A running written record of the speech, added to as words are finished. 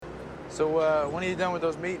So, when are you done with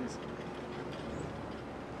those meetings?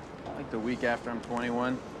 Like the week after I'm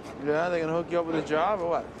 21. Yeah, they gonna hook you up with a job or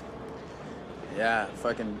what? Yeah,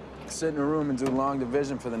 fucking sit in a room and do long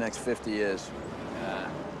division for the next 50 years. Yeah,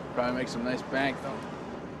 probably make some nice bank, though.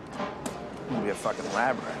 I'm gonna be a fucking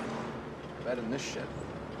lab rat. Better than this shit.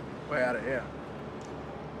 Way out of here.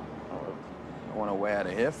 I want to way out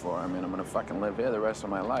of here for. I mean, I'm gonna fucking live here the rest of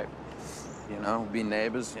my life. You know, be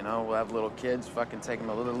neighbors, you know, we'll have little kids, fucking take them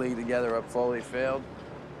a little league together up Foley Field.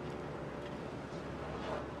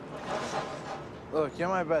 Look, you're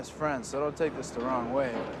my best friend, so don't take this the wrong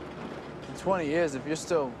way, but in 20 years, if you're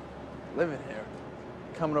still living here,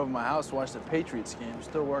 coming over my house to watch the Patriots game,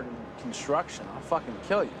 still working construction, I'll fucking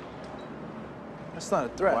kill you. That's not a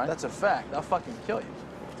threat, What? that's a fact. I'll fucking kill you.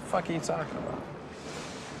 What the fuck are you talking about?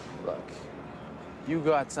 Look, you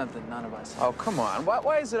got something none of us have. Oh, come on.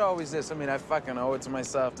 Why is it always this? I mean, I fucking owe it to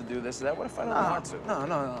myself to do this or that. What if I don't want to?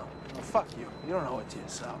 No, fuck you. You don't owe it to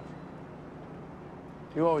yourself.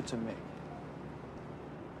 You owe it to me.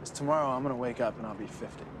 Because tomorrow I'm gonna wake up and I'll be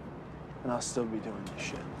 50. And I'll still be doing this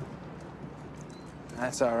shit. And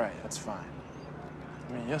that's all right, that's fine.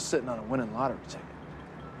 I mean, you're sitting on a winning lottery ticket.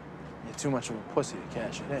 You're too much of a pussy to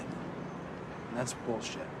cash it in. And that's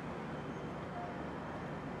bullshit.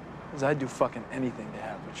 Because I'd do fucking anything to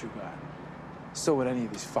have what you got. So would any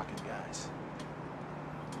of these fucking guys.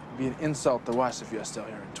 It'd be an insult to us if you're still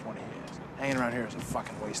here in 20 years. Hanging around here is a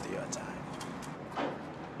fucking waste of your time.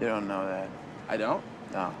 You don't know that. I don't?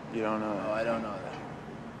 No, you don't know that. Oh, I don't know that.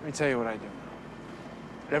 Let me tell you what I do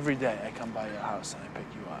know. Every day I come by your house and I pick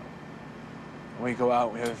you up. And we go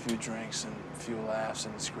out, we have a few drinks and a few laughs,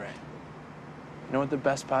 and it's great. You know what the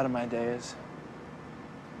best part of my day is?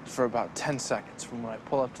 For about 10 seconds from when I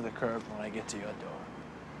pull up to the curb and when I get to your door.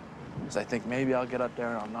 Because I think maybe I'll get up there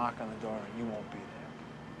and I'll knock on the door and you won't be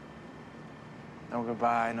there. No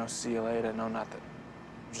goodbye, no see you later, no nothing.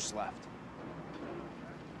 You just left.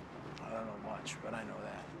 I don't know much, but I know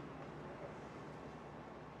that.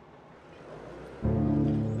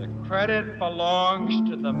 The credit belongs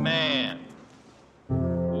to the man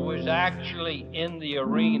who is actually in the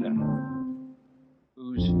arena,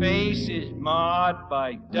 whose face is marred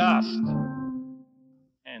by dust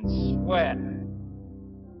and sweat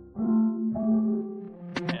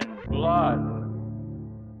and blood.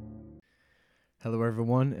 Hello,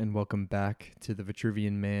 everyone, and welcome back to the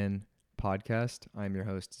Vitruvian Man podcast. I'm your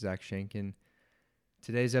host, Zach Shankin.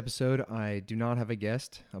 Today's episode, I do not have a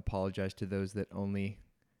guest. I apologize to those that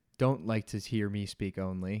don't like to hear me speak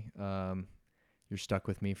only. You're stuck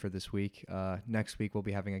with me for this week. Next week, we'll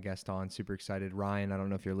be having a guest on. Super excited. Ryan, I don't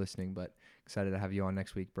know if you're listening, but excited to have you on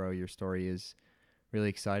next week, bro. Your story is really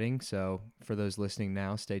exciting. So for those listening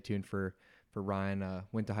now, stay tuned for Ryan.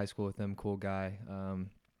 Went to high school with him. Cool guy.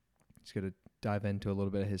 Just going to dive into a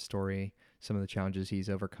little bit of his story, some of the challenges he's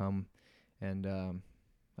overcome. And I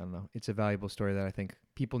don't know. It's a valuable story that I think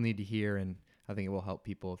people need to hear, and I think it will help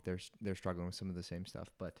people if they're struggling with some of the same stuff.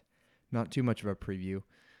 But not too much of a preview.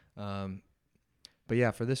 But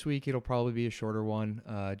yeah, for this week, it'll probably be a shorter one.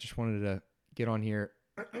 Just wanted to get on here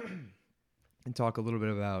and talk a little bit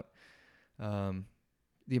about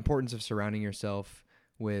the importance of surrounding yourself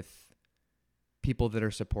with people that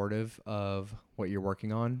are supportive of what you're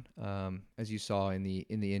working on. As you saw in the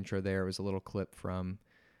intro, there was a little clip from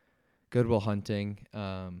Good Will Hunting,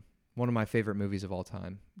 one of my favorite movies of all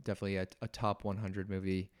time. Definitely a top 100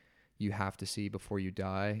 movie you have to see before you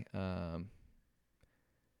die.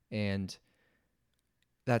 And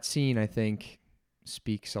that scene, I think,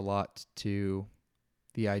 speaks a lot to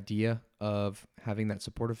the idea of having that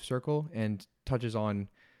supportive circle and touches on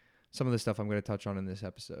some of the stuff I'm going to touch on in this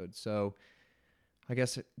episode. So I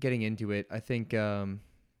guess getting into it, I think,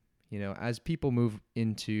 as people move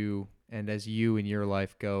into, and as you in your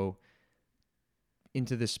life go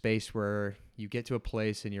into this space where you get to a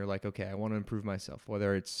place and you're like, okay, I want to improve myself,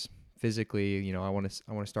 whether it's physically, I want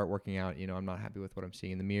to start working out, I'm not happy with what I'm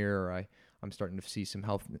seeing in the mirror, or I'm starting to see some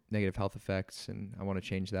negative health effects and I want to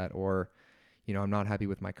change that. Or, I'm not happy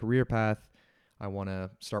with my career path. I want to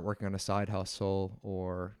start working on a side hustle.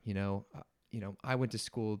 Or, I went to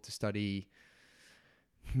school to study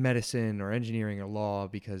medicine or engineering or law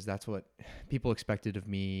because that's what people expected of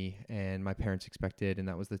me and my parents expected. And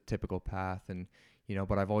that was the typical path. And,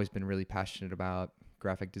 but I've always been really passionate about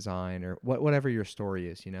graphic design or whatever your story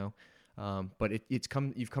is, But you've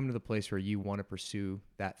come to the place where you want to pursue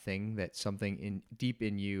that thing, that something deep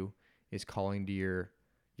in you is calling to your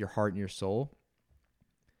heart and your soul.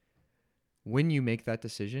 When you make that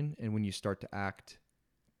decision and when you start to act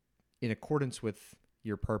in accordance with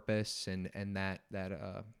your purpose and that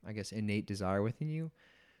I guess innate desire within you,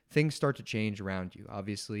 things start to change around you.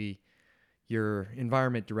 Obviously, your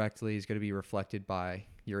environment directly is going to be reflected by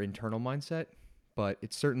your internal mindset, but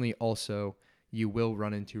it's certainly also you will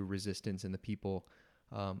run into resistance in the people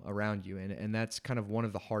around you. And that's kind of one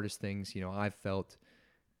of the hardest things, I've felt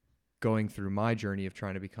going through my journey of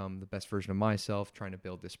trying to become the best version of myself, trying to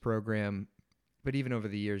build this program, but even over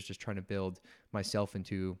the years, just trying to build myself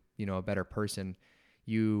into, a better person.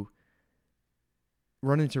 You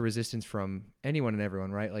run into resistance from anyone and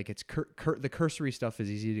everyone, right? Like it's the cursory stuff is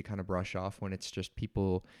easy to kind of brush off when it's just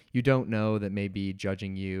people you don't know that may be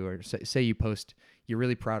judging you, or say you post, you're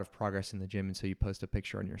really proud of progress in the gym, and so you post a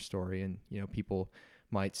picture on your story, and people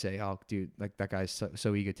might say, oh dude, like that guy's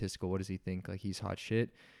so egotistical, what does he think, like he's hot shit?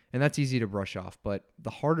 And that's easy to brush off. But the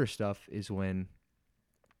harder stuff is when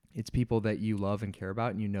it's people that you love and care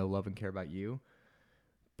about, and love and care about you,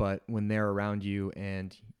 but when they're around you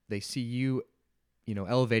and they see you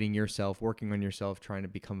elevating yourself, working on yourself, trying to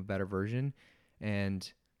become a better version,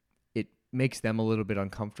 and it makes them a little bit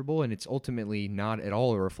uncomfortable, and it's ultimately not at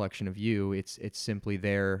all a reflection of you. It's simply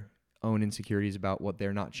their own insecurities about what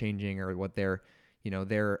they're not changing, or what they're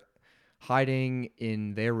hiding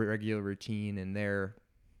in their regular routine, and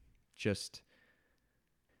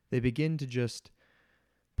they begin to just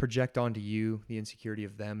project onto you the insecurity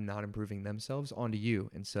of them not improving themselves onto you.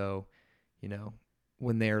 And so,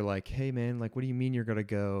 when they're like, hey man, like, what do you mean you're going to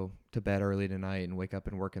go to bed early tonight and wake up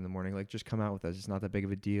and work in the morning? Like, just come out with us. It's not that big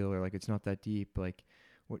of a deal. Or like, it's not that deep. Like,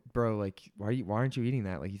 what, bro, like, why aren't you eating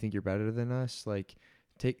that? Like, you think you're better than us? Like,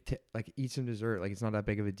 like eat some dessert. Like, it's not that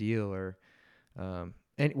big of a deal. Or,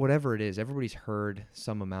 and whatever it is, everybody's heard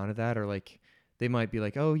some amount of that. Or like, they might be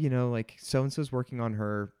like, oh, like so-and-so's working on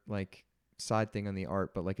her, like, side thing on the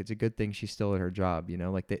art, but like, it's a good thing she's still at her job,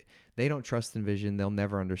 like they don't trust in vision. They'll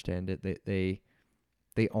never understand it.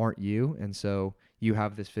 They aren't you. And so you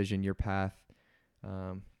have this vision, your path.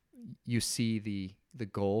 You see the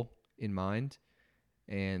goal in mind,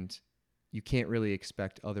 and you can't really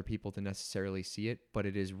expect other people to necessarily see it, but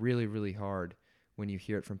it is really, really hard when you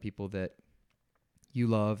hear it from people that you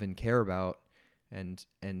love and care about, and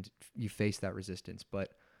you face that resistance. But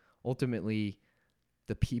ultimately,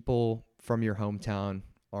 the people from your hometown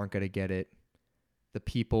aren't going to get it. The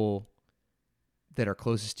people that are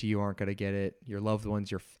closest to you aren't going to get it. Your loved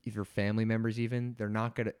ones, your family members, even,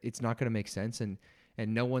 it's not going to make sense. And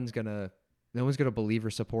no one's going to believe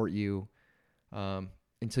or support you,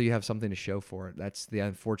 until you have something to show for it. That's the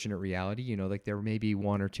unfortunate reality. Like there may be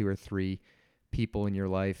one or two or three people in your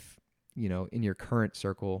life, in your current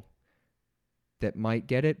circle that might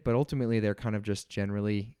get it, but ultimately they're kind of just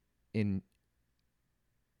generally in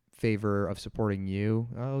favor of supporting you.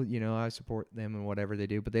 Oh, I support them and whatever they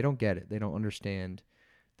do, but they don't get it. They don't understand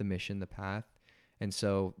the mission, the path. And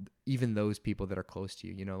so even those people that are close to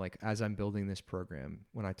you, like as I'm building this program,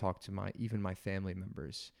 when I talk to even my family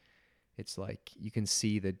members, it's like you can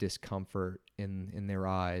see the discomfort in their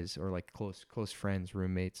eyes, or like close friends,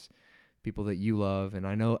 roommates, people that you love. And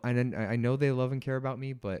I know they love and care about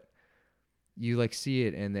me, but you like see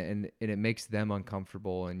it, and it makes them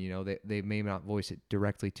uncomfortable. And they may not voice it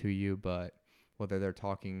directly to you, but whether they're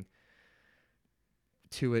talking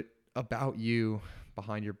to it about you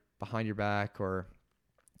behind your back, or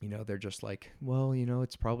they're just like, well,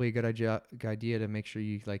 it's probably a good idea to make sure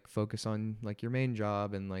you like focus on like your main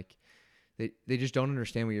job, and like they just don't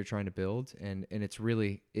understand what you're trying to build. And it's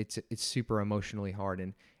really it's super emotionally hard.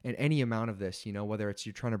 And any amount of this, whether it's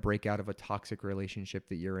you're trying to break out of a toxic relationship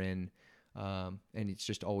that you're in, and it's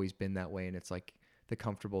just always been that way, and it's like the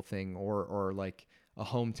comfortable thing, or like a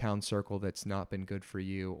hometown circle that's not been good for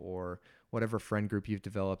you, or whatever friend group you've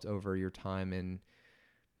developed over your time in,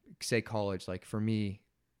 say, college. Like for me,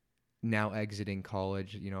 now exiting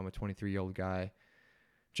college, I'm a 23-year-old guy,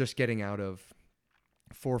 just getting out of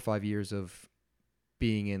 4 or 5 years of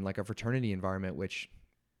being in like a fraternity environment, which,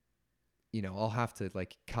 I'll have to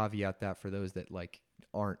like caveat that for those that like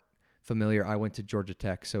aren't familiar. I went to Georgia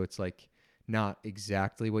Tech, so it's like not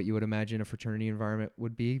exactly what you would imagine a fraternity environment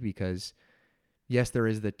would be, because yes, there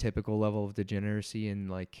is the typical level of degeneracy in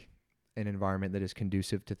like an environment that is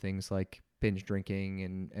conducive to things like binge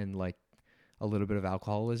drinking and like a little bit of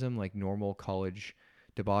alcoholism, like normal college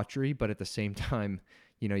debauchery. But at the same time,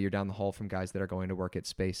 you're down the hall from guys that are going to work at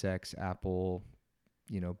SpaceX, Apple,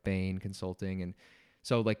 Bain Consulting. And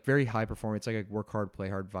so like very high performance, like a work hard, play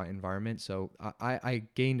hard environment. So I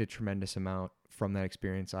gained a tremendous amount from that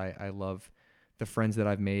experience. I love the friends that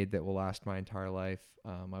I've made that will last my entire life.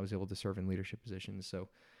 I was able to serve in leadership positions. So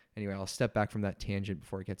anyway, I'll step back from that tangent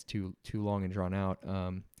before it gets too long and drawn out.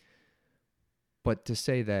 But to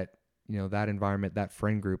say that, that environment, that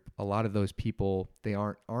friend group, a lot of those people, they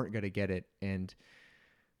aren't going to get it. And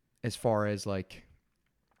as far as like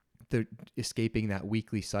the escaping that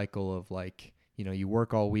weekly cycle of like, you know, you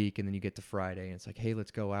work all week and then you get to Friday and it's like, hey,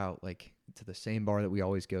 let's go out like to the same bar that we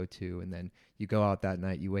always go to. And then you go out that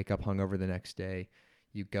night, you wake up hungover the next day,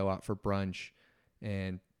 you go out for brunch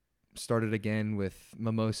and start it again with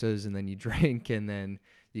mimosas, and then you drink, and then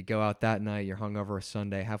you go out that night, you're hungover a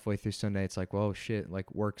Sunday. Halfway through Sunday, it's like, well, shit,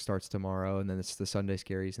 like work starts tomorrow, and then it's the Sunday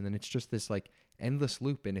scaries, and then it's just this like endless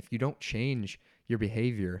loop. And if you don't change your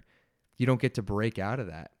behavior, you don't get to break out of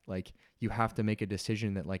that. Like you have to make a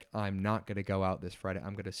decision that like, I'm not going to go out this Friday.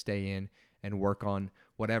 I'm going to stay in and work on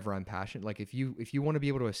whatever I'm passionate. Like if you want to be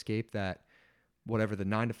able to escape that, whatever the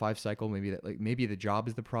 9 to 5 cycle, maybe that like maybe the job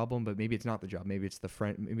is the problem, but maybe it's not the job. Maybe it's the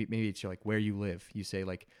friend. Maybe it's like where you live. You say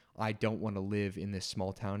like, I don't want to live in this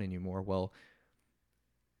small town anymore. Well,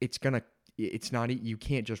 it's not, you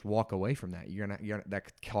can't just walk away from that.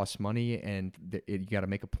 That costs money, and you got to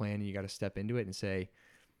make a plan, and you got to step into it and say,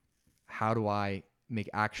 how do I make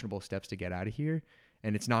actionable steps to get out of here?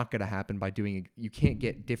 And it's not going to happen by you can't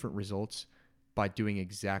get different results by doing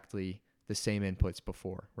exactly the same inputs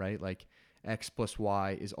before, right? Like X plus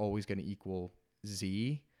Y is always going to equal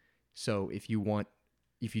Z. So if you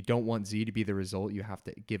don't want Z to be the result, you have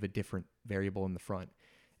to give a different variable in the front.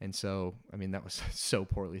 And so, I mean, that was so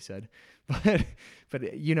poorly said,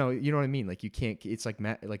 but you know what I mean? Like you can't, it's like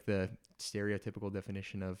the stereotypical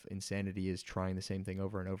definition of insanity is trying the same thing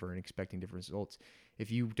over and over and expecting different results. If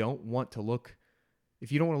you don't want to look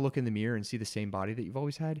in the mirror and see the same body that you've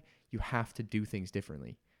always had, you have to do things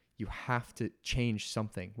differently. You have to change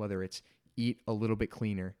something, whether it's eat a little bit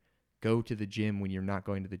cleaner, go to the gym when you're not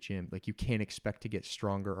going to the gym. Like you can't expect to get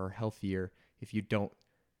stronger or healthier if you don't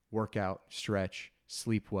work out, stretch,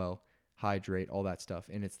 sleep well, hydrate, all that stuff.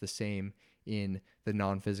 And it's the same in the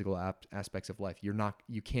non-physical aspects of life.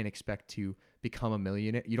 You can't expect to become a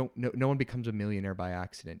millionaire. No one becomes a millionaire by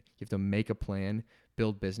accident. You have to make a plan,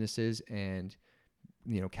 build businesses and,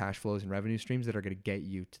 you know, cash flows and revenue streams that are going to get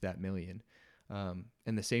you to that million. And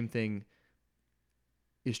the same thing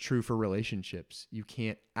is true for relationships. You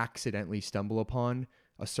can't accidentally stumble upon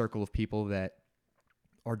a circle of people that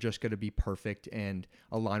are just going to be perfect and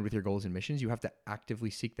aligned with your goals and missions. You have to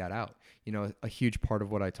actively seek that out. You know, a huge part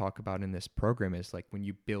of what I talk about in this program is like when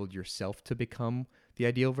you build yourself to become the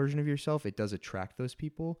ideal version of yourself, it does attract those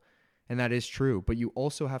people. And that is true. But you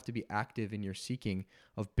also have to be active in your seeking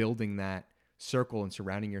of building that circle and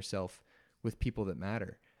surrounding yourself with people that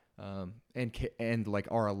matter. And like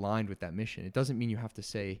are aligned with that mission. It doesn't mean you have to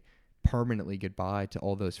say permanently goodbye to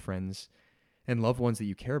all those friends and loved ones that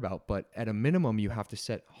you care about, but at a minimum, you have to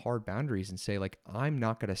set hard boundaries and say like, I'm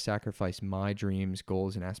not going to sacrifice my dreams,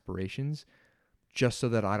 goals, and aspirations just so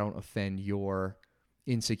that I don't offend your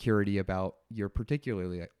insecurity about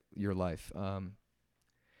particularly your life.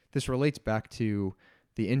 This relates back to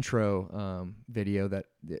the intro video that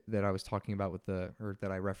I was talking about or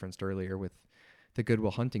that I referenced earlier with the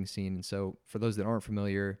Goodwill Hunting scene. And so for those that aren't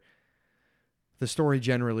familiar, the story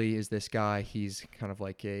generally is this guy, he's kind of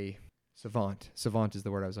like a savant. Savant is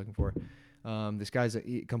the word I was looking for. This guy's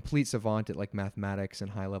a complete savant at like mathematics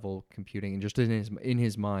and high level computing and just in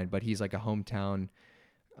his mind, but he's like a hometown,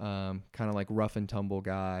 kind of like rough and tumble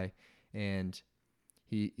guy. And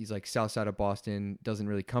he's like south side of Boston, doesn't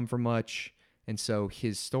really come from much. And so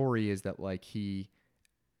his story is that like he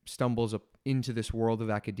stumbles up into this world of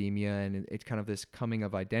academia, and it's kind of this coming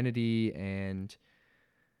of identity, and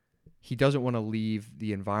he doesn't want to leave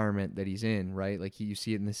the environment that he's in, right? Like you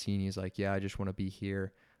see it in the scene. He's like, yeah, I just want to be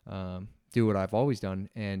here, do what I've always done.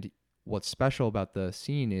 And what's special about the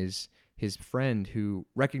scene is his friend who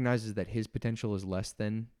recognizes that his potential is less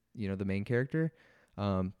than, you know, the main character,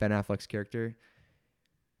 Ben Affleck's character.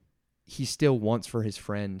 He still wants for his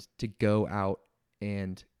friend to go out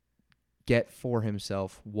and get for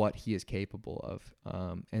himself what he is capable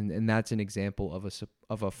of. And that's an example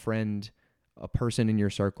of a friend, a person in your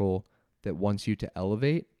circle that wants you to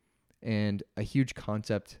elevate. And a huge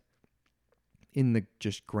concept in the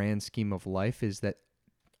just grand scheme of life is that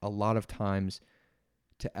a lot of times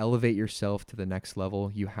to elevate yourself to the next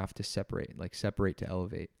level, you have to separate to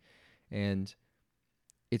elevate. And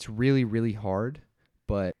it's really, really hard,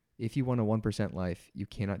 but if you want a 1% life, you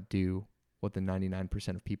cannot do what the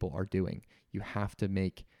 99% of people are doing. You have to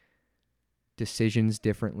make decisions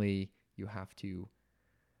differently. You have to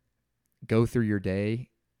go through your day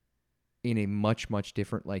in a much, much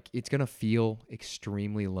different, like it's going to feel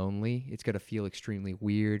extremely lonely. It's going to feel extremely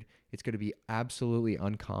weird. It's going to be absolutely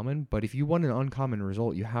uncommon. But if you want an uncommon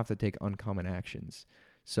result, you have to take uncommon actions.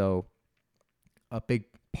 So a big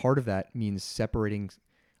part of that means separating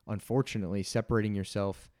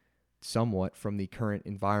yourself somewhat from the current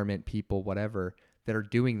environment, people, whatever, that are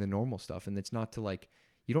doing the normal stuff. And it's not to like,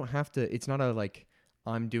 you don't have to, it's not a like,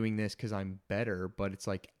 I'm doing this because I'm better, but it's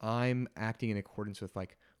like I'm acting in accordance with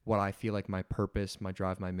like what I feel like my purpose, my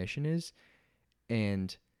drive, my mission is.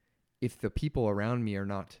 And if the people around me are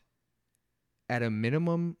not, at a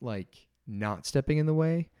minimum, like not stepping in the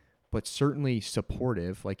way, but certainly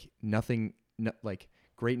supportive, like nothing, like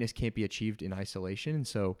greatness can't be achieved in isolation. And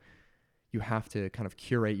so you have to kind of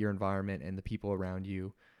curate your environment and the people around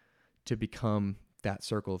you to become that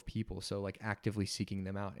circle of people. So like actively seeking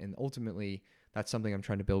them out. And ultimately, that's something I'm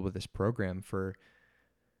trying to build with this program for,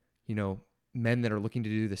 you know, men that are looking to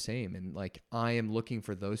do the same. And like, I am looking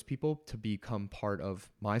for those people to become part of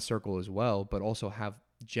my circle as well, but also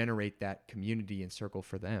generate that community and circle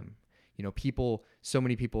for them. You know, so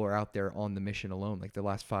many people are out there on the mission alone. Like the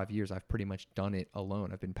last 5 years, I've pretty much done it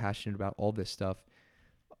alone. I've been passionate about all this stuff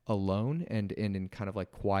alone and in kind of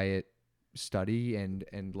like quiet study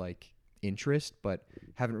and like interest, but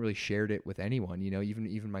haven't really shared it with anyone, you know,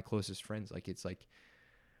 even my closest friends. Like, it's like,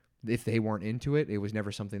 if they weren't into it, it was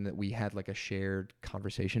never something that we had like a shared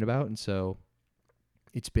conversation about. And so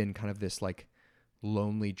it's been kind of this like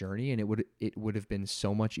lonely journey, and it would have been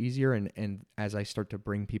so much easier. And as I start to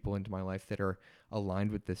bring people into my life that are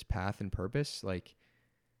aligned with this path and purpose, like,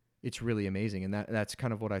 it's really amazing. And that's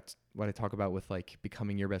kind of what I talk about with like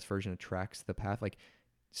becoming your best version attracts the path. Like,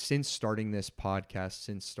 since starting this podcast,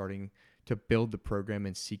 since starting to build the program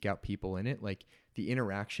and seek out people in it, like the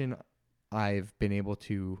interaction I've been able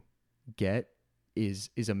to get is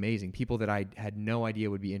amazing. People that I had no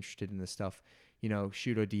idea would be interested in this stuff, you know,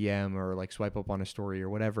 shoot a DM or like swipe up on a story or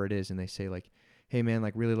whatever it is, and they say like, hey man,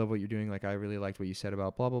 like really love what you're doing. Like, I really liked what you said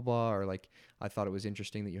about blah, blah, blah. Or like, I thought it was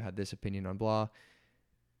interesting that you had this opinion on blah.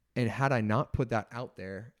 And had I not put that out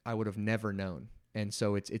there, I would have never known. And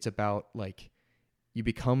so it's about like, you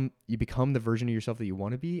become the version of yourself that you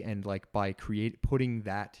want to be. And like by putting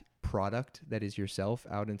that product that is yourself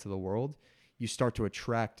out into the world, you start to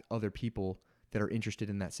attract other people that are interested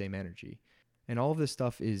in that same energy. And all of this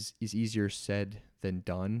stuff is easier said than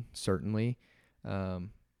done, certainly.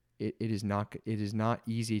 It is not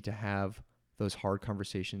easy to have those hard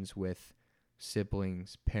conversations with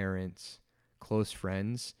siblings, parents, close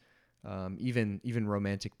friends, even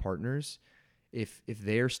romantic partners. If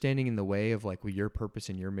they're standing in the way of like your purpose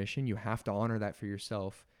and your mission, you have to honor that for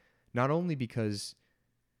yourself, not only because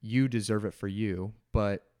you deserve it for you,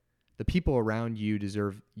 but the people around you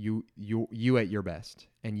deserve you at your best.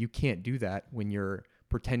 And you can't do that when you're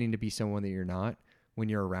pretending to be someone that you're not, when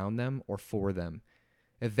you're around them or for them.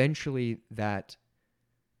 Eventually that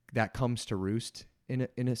comes to roost in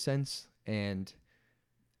a sense. And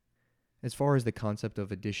as far as the concept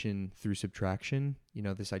of addition through subtraction, you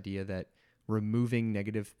know, this idea that removing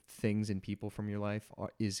negative things and people from your life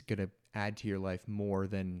is going to add to your life more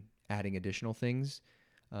than adding additional things.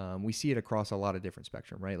 We see it across a lot of different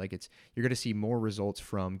spectrum, right? Like you're going to see more results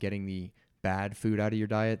from getting the bad food out of your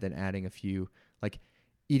diet than adding a few, like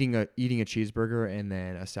eating a cheeseburger and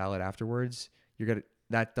then a salad afterwards.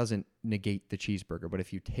 That doesn't negate the cheeseburger, but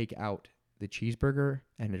if you take out the cheeseburger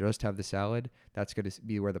and just have the salad, that's going to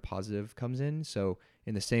be where the positive comes in. So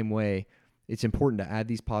in the same way, it's important to add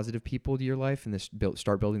these positive people to your life and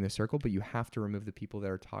start building the circle, but you have to remove the people that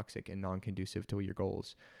are toxic and non-conducive to your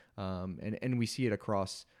goals. And we see it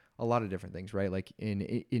across a lot of different things, right? Like in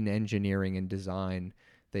engineering and design,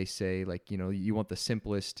 they say like, you know, you want the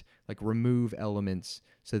simplest, like remove elements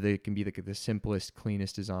so they can be the simplest,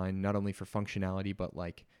 cleanest design, not only for functionality, but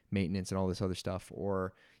like maintenance and all this other stuff.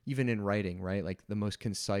 Or even in writing, right? Like the most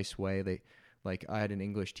concise way. I had an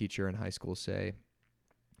English teacher in high school say,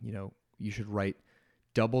 you know, you should write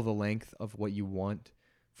double the length of what you want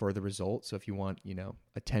for the result. So if you want, you know,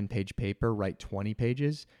 a 10-page paper, write 20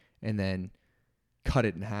 pages and then cut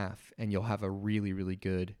it in half and you'll have a really, really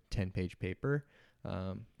good 10-page paper.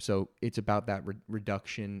 So it's about that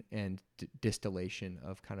reduction and distillation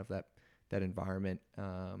of kind of that environment.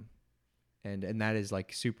 And that is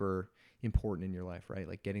like super important in your life, right?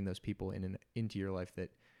 Like getting those people into your life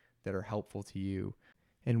that are helpful to you.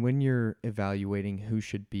 And when you're evaluating who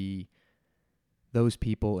should be those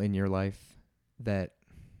people in your life that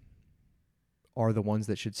are the ones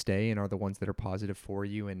that should stay and are the ones that are positive for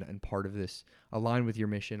you and part of this, align with your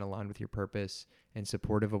mission, align with your purpose, and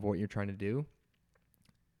supportive of what you're trying to do,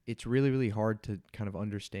 it's really, really hard to kind of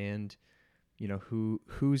understand, you know,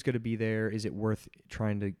 who's going to be there. Is it worth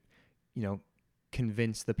trying to, you know,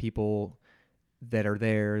 convince the people that are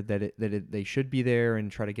there that they should be there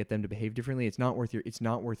and try to get them to behave differently? It's not worth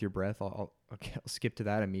your breath. I'll skip to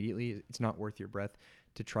that immediately. It's not worth your breath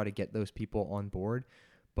to try to get those people on board,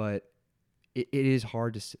 but it is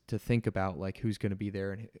hard to think about like who's going to be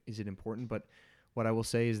there and is it important. But what I will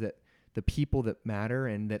say is that the people that matter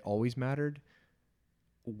and that always mattered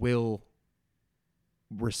will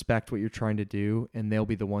respect what you're trying to do, and they'll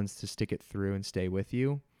be the ones to stick it through and stay with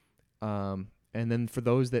you. And then for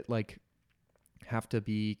those that like have to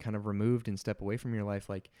be kind of removed and step away from your life,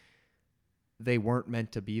 like they weren't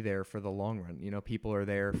meant to be there for the long run. You know, people are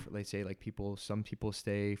there for, they say like some people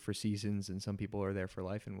stay for seasons and some people are there for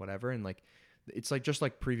life and whatever. And like, it's like, just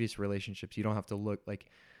like previous relationships, you don't have to look like,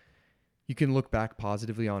 you can look back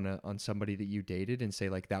positively on somebody that you dated and say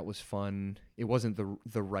like, that was fun. It wasn't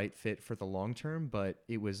the right fit for the long term, but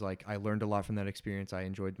it was like, I learned a lot from that experience. I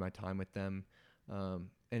enjoyed my time with them.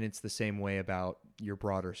 And it's the same way about your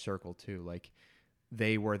broader circle too. Like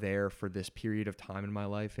they were there for this period of time in my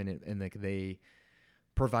life, and like they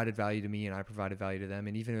provided value to me and I provided value to them.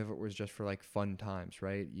 And even if it was just for like fun times,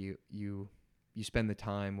 right? You spend the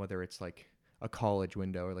time, whether it's like a college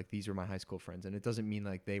window or like these are my high school friends, and it doesn't mean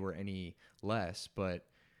like they were any less, but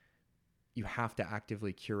you have to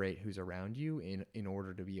actively curate who's around you in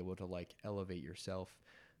order to be able to like elevate yourself.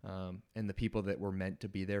 And the people that were meant to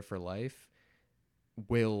be there for life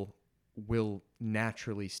will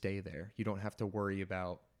naturally stay there. You don't have to worry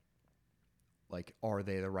about like, are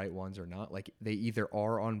they the right ones or not? Like they either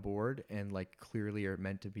are on board and like clearly are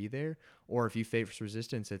meant to be there, or if you face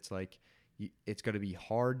resistance, it's like, it's going to be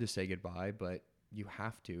hard to say goodbye, but you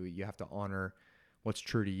have to honor what's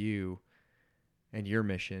true to you and your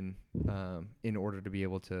mission, in order to be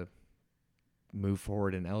able to move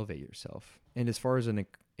forward and elevate yourself. And as far as an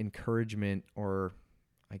encouragement, or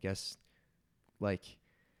I guess like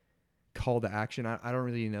call to action, I don't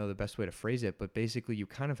really know the best way to phrase it, but basically you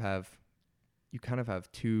kind of have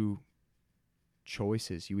two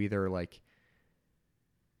choices. You either like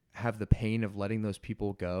have the pain of letting those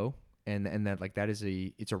people go, and that like that is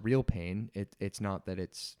it's a real pain. It's not that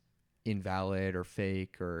it's invalid or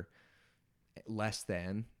fake or less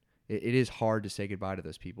than. It is hard to say goodbye to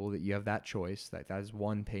those people. That you have that choice. That is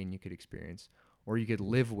one pain you could experience, or you could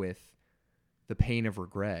live with the pain of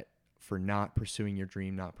regret for not pursuing your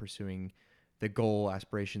dream, not pursuing the goal,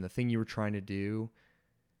 aspiration, the thing you were trying to do.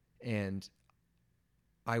 And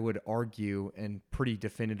I would argue and pretty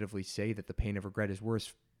definitively say that the pain of regret is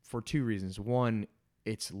worse for two reasons. One,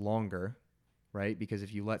 it's longer, right? Because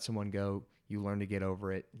if you let someone go, you learn to get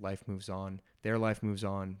over it. Life moves on. Their life moves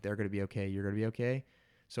on. They're going to be okay. You're going to be okay.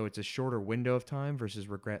 So it's a shorter window of time versus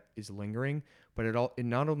regret is lingering. But it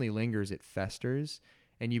not only lingers, it festers.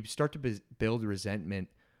 And you start to build resentment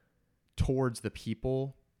towards the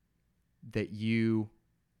people that you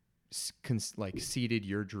like seeded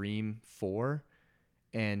your dream for.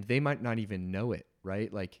 And they might not even know it,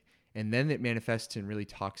 right? Like, and then it manifests in really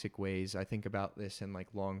toxic ways. I think about this in like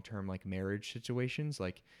long-term like marriage situations.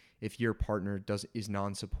 Like if your partner is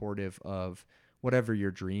non-supportive of whatever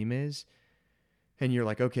your dream is, and you're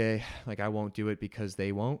like, okay, like I won't do it because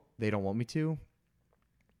they don't want me to.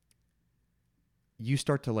 You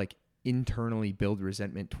start to like internally build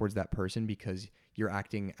resentment towards that person because you're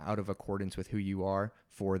acting out of accordance with who you are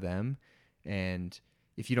for them. And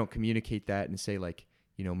if you don't communicate that and say like,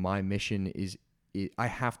 you know, my mission is, I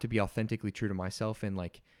have to be authentically true to myself. And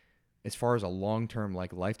like, as far as a long-term,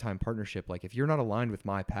 like lifetime partnership, like if you're not aligned with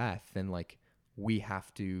my path, then like we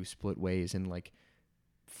have to split ways and like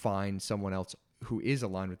find someone else who is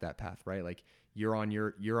aligned with that path, right? Like you're on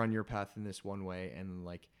your path in this one way. And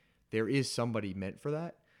like, there is somebody meant for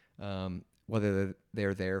that. Whether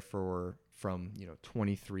they're there from,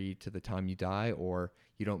 23 to the time you die, or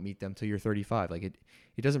you don't meet them till you're 35. Like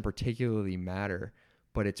it doesn't particularly matter,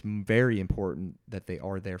 but it's very important that they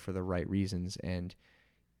are there for the right reasons. And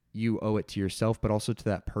you owe it to yourself, but also to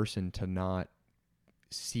that person to not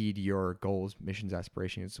seed your goals, missions,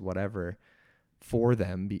 aspirations, whatever for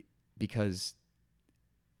them, because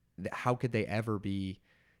how could they ever be,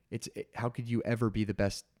 how could you ever be the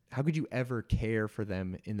best? How could you ever care for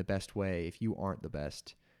them in the best way if you aren't the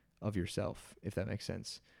best of yourself, if that makes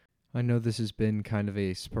sense? I know this has been kind of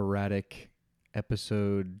a sporadic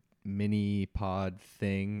episode, mini pod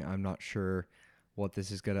thing. I'm not sure what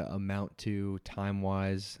this is going to amount to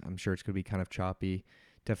time-wise. I'm sure it's going to be kind of choppy.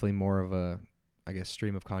 Definitely more of a, I guess,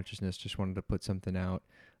 stream of consciousness. Just wanted to put something out.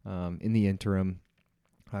 In the interim,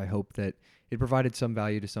 I hope that it provided some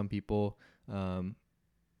value to some people.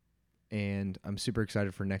 And I'm super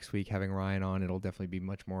excited for next week having Ryan on. It'll definitely be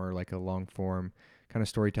much more like a long form kind of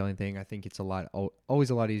storytelling thing. I think it's always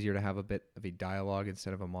a lot easier to have a bit of a dialogue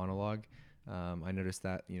instead of a monologue. I noticed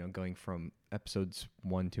that, going from episodes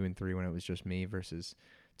 1, 2, and 3 when it was just me versus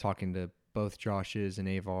talking to both Josh's and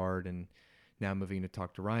Avard, and now moving to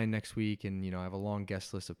talk to Ryan next week. And, I have a long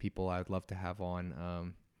guest list of people I would love to have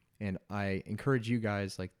on. And I encourage you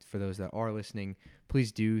guys, like for those that are listening,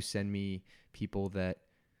 please do send me people that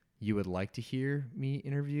you would like to hear me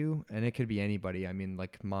interview. And it could be anybody. I mean,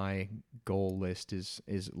 like my goal list is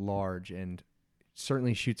large and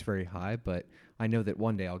certainly shoots very high, but I know that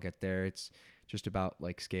one day I'll get there. It's just about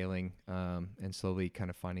like scaling and slowly kind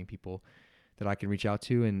of finding people that I can reach out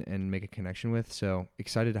to and make a connection with. So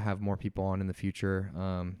excited to have more people on in the future.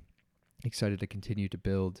 Excited to continue to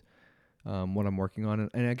build what I'm working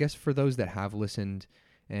on. And I guess for those that have listened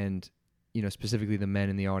and, you know, specifically the men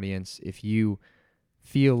in the audience, if you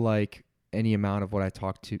feel like any amount of what I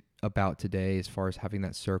talked about today, as far as having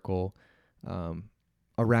that circle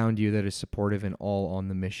around you that is supportive and all on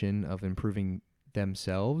the mission of improving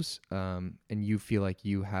themselves, and you feel like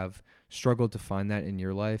you have struggled to find that in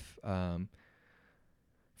your life,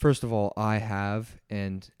 first of all, I have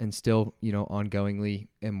and still, you know, ongoingly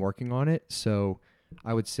am working on it. So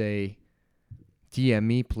I would say DM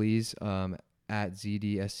me, please, at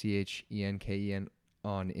ZDSCHENKEN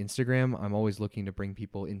on Instagram. I'm always looking to bring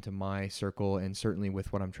people into my circle, and certainly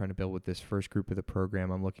with what I'm trying to build with this first group of the program,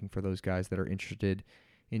 I'm looking for those guys that are interested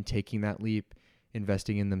in taking that leap,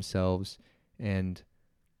 investing in themselves, and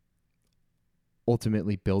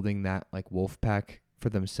ultimately building that like wolf pack for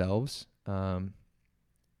themselves,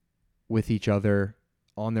 with each other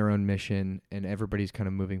on their own mission, and everybody's kind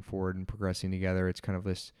of moving forward and progressing together. It's kind of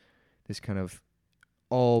this kind of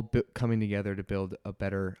all coming together to build a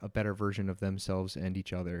better version of themselves and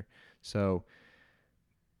each other. So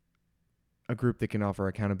a group that can offer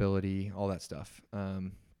accountability, all that stuff.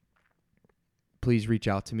 Please reach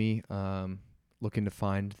out to me. Looking to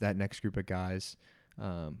find that next group of guys.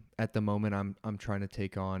 At the moment, I'm trying to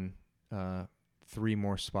take on 3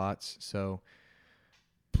 more spots. So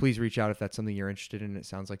please reach out if that's something you're interested in. It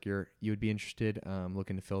sounds like you would be interested.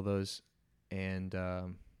 Looking to fill those, and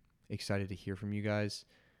excited to hear from you guys.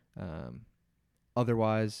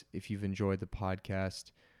 Otherwise, if you've enjoyed the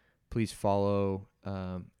podcast, please follow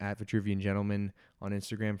at Vitruvian Gentleman on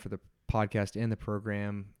Instagram for the podcast and the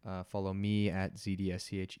program. Follow me at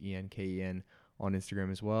ZDSCHENKEN on Instagram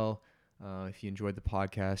as well. If you enjoyed the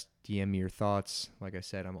podcast, DM me your thoughts. Like I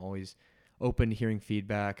said, I'm always open to hearing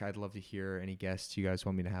feedback. I'd love to hear any guests you guys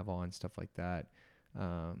want me to have on, stuff like that.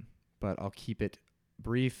 But I'll keep it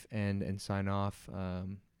brief and sign off.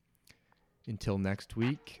 Until next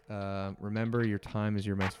week, remember, your time is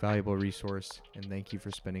your most valuable resource, and thank you for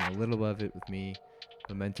spending a little of it with me.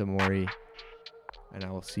 Memento Mori, and I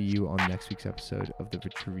will see you on next week's episode of the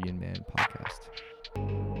Vitruvian Man podcast.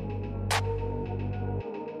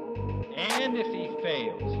 And if he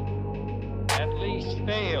fails, at least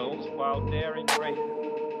fails while daring greater,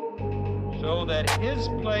 so that his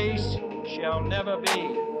place shall never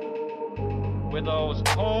be with those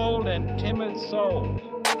cold and timid souls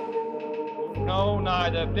who know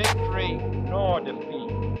neither victory nor defeat.